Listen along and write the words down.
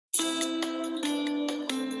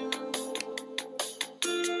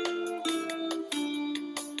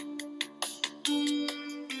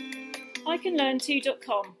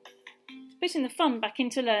iCanLearn2.com, putting the fun back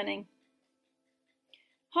into learning.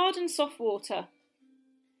 Hard and soft water.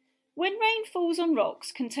 When rain falls on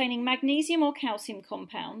rocks containing magnesium or calcium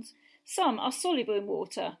compounds, some are soluble in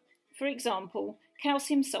water, for example,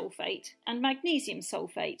 calcium sulfate and magnesium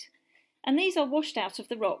sulfate, and these are washed out of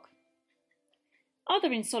the rock.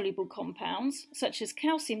 Other insoluble compounds, such as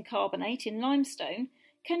calcium carbonate in limestone,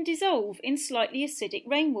 can dissolve in slightly acidic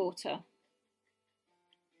rainwater.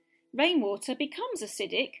 Rainwater becomes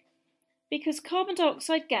acidic because carbon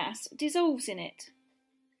dioxide gas dissolves in it.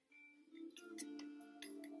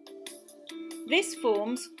 This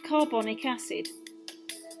forms carbonic acid.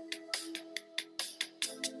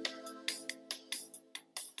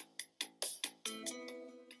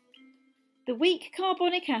 The weak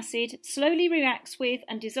carbonic acid slowly reacts with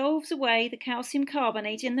and dissolves away the calcium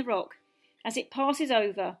carbonate in the rock as it passes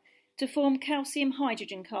over to form calcium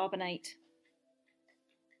hydrogen carbonate.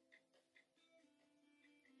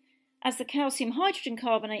 As the calcium hydrogen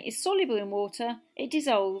carbonate is soluble in water, it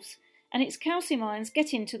dissolves and its calcium ions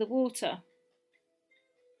get into the water.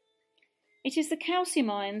 It is the calcium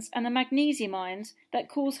ions and the magnesium ions that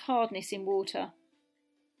cause hardness in water.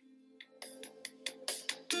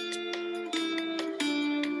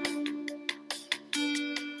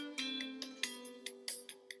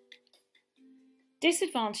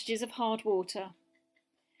 Disadvantages of hard water.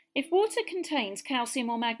 If water contains calcium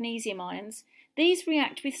or magnesium ions, these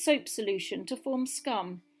react with soap solution to form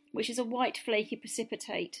scum, which is a white flaky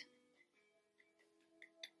precipitate.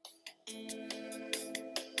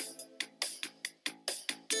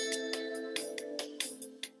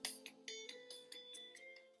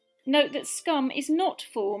 Note that scum is not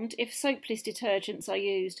formed if soapless detergents are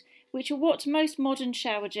used, which are what most modern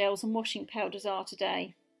shower gels and washing powders are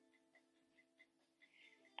today.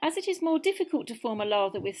 As it is more difficult to form a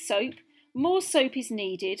lather with soap, more soap is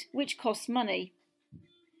needed, which costs money.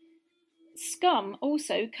 Scum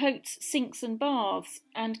also coats sinks and baths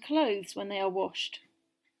and clothes when they are washed.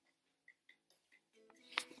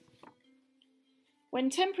 When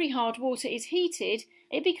temporary hard water is heated,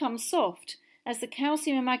 it becomes soft, as the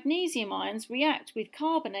calcium and magnesium ions react with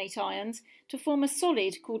carbonate ions to form a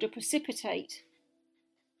solid called a precipitate.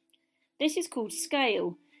 This is called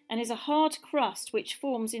scale and is a hard crust which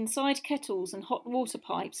forms inside kettles and hot water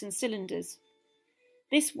pipes and cylinders.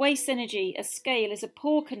 This wastes energy as scale is a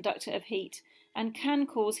poor conductor of heat and can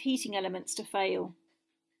cause heating elements to fail.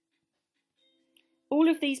 All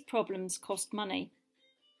of these problems cost money.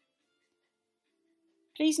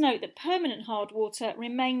 Please note that permanent hard water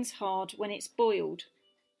remains hard when it's boiled.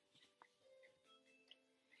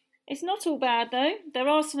 It's not all bad though. There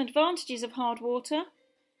are some advantages of hard water.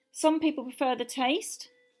 Some people prefer the taste.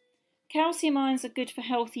 Calcium ions are good for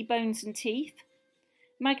healthy bones and teeth.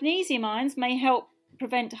 Magnesium ions may help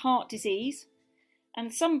prevent heart disease.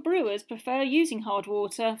 And some brewers prefer using hard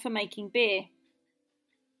water for making beer.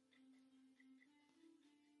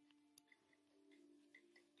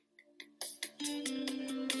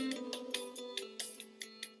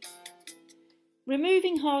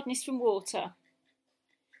 Removing hardness from water.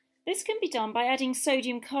 This can be done by adding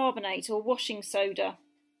sodium carbonate or washing soda.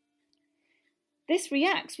 This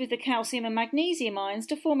reacts with the calcium and magnesium ions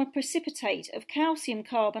to form a precipitate of calcium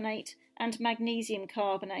carbonate and magnesium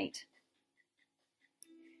carbonate.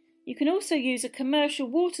 You can also use a commercial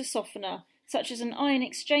water softener, such as an ion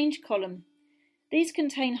exchange column. These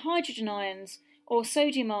contain hydrogen ions or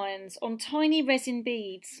sodium ions on tiny resin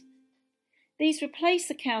beads. These replace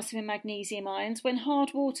the calcium and magnesium ions when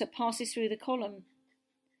hard water passes through the column.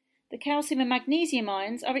 The calcium and magnesium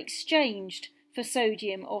ions are exchanged for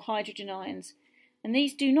sodium or hydrogen ions, and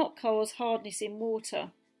these do not cause hardness in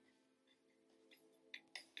water.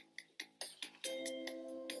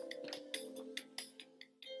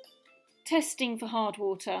 Testing for hard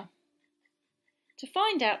water. To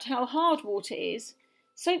find out how hard water is,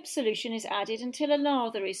 soap solution is added until a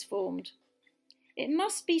lather is formed. It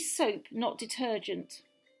must be soap, not detergent.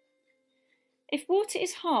 If water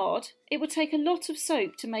is hard, it will take a lot of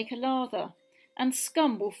soap to make a lather, and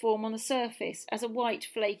scum will form on the surface as a white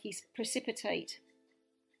flaky precipitate.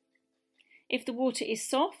 If the water is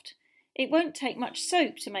soft, it won't take much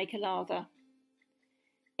soap to make a lather.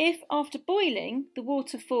 If, after boiling, the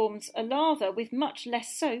water forms a lather with much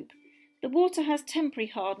less soap, the water has temporary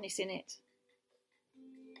hardness in it.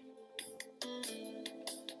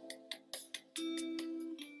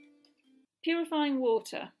 Purifying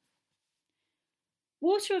water.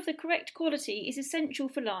 Water of the correct quality is essential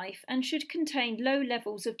for life and should contain low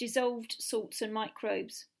levels of dissolved salts and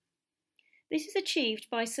microbes. This is achieved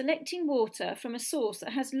by selecting water from a source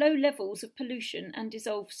that has low levels of pollution and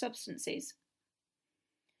dissolved substances.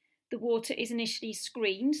 The water is initially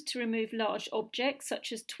screened to remove large objects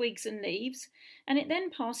such as twigs and leaves, and it then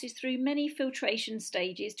passes through many filtration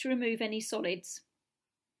stages to remove any solids.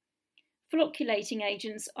 Flocculating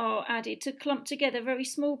agents are added to clump together very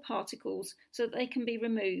small particles so that they can be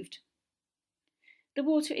removed. The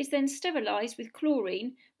water is then sterilised with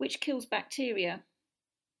chlorine, which kills bacteria.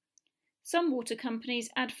 Some water companies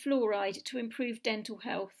add fluoride to improve dental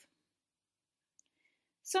health.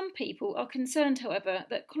 Some people are concerned, however,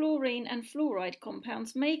 that chlorine and fluoride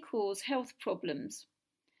compounds may cause health problems.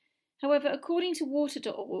 However, according to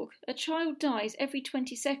water.org, a child dies every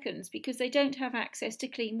 20 seconds because they don't have access to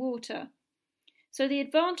clean water. So the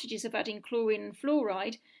advantages of adding chlorine and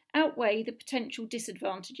fluoride outweigh the potential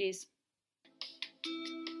disadvantages.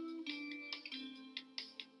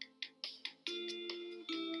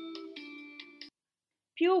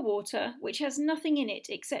 Pure water, which has nothing in it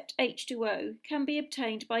except H2O, can be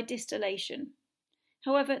obtained by distillation.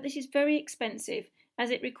 However, this is very expensive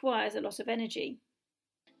as it requires a lot of energy.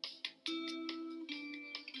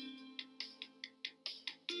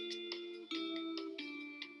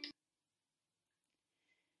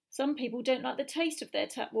 Some people don't like the taste of their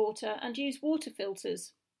tap water and use water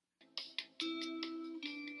filters.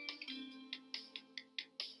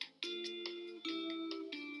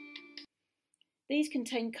 These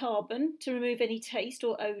contain carbon to remove any taste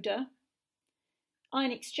or odour,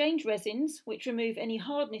 ion exchange resins which remove any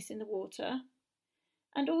hardness in the water,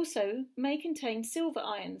 and also may contain silver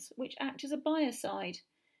ions which act as a biocide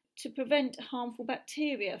to prevent harmful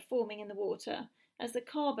bacteria forming in the water as the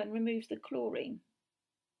carbon removes the chlorine.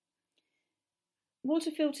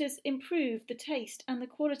 Water filters improve the taste and the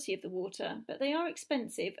quality of the water, but they are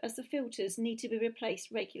expensive as the filters need to be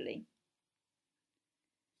replaced regularly.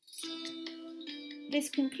 This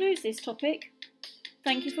concludes this topic.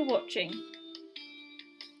 Thank you for watching.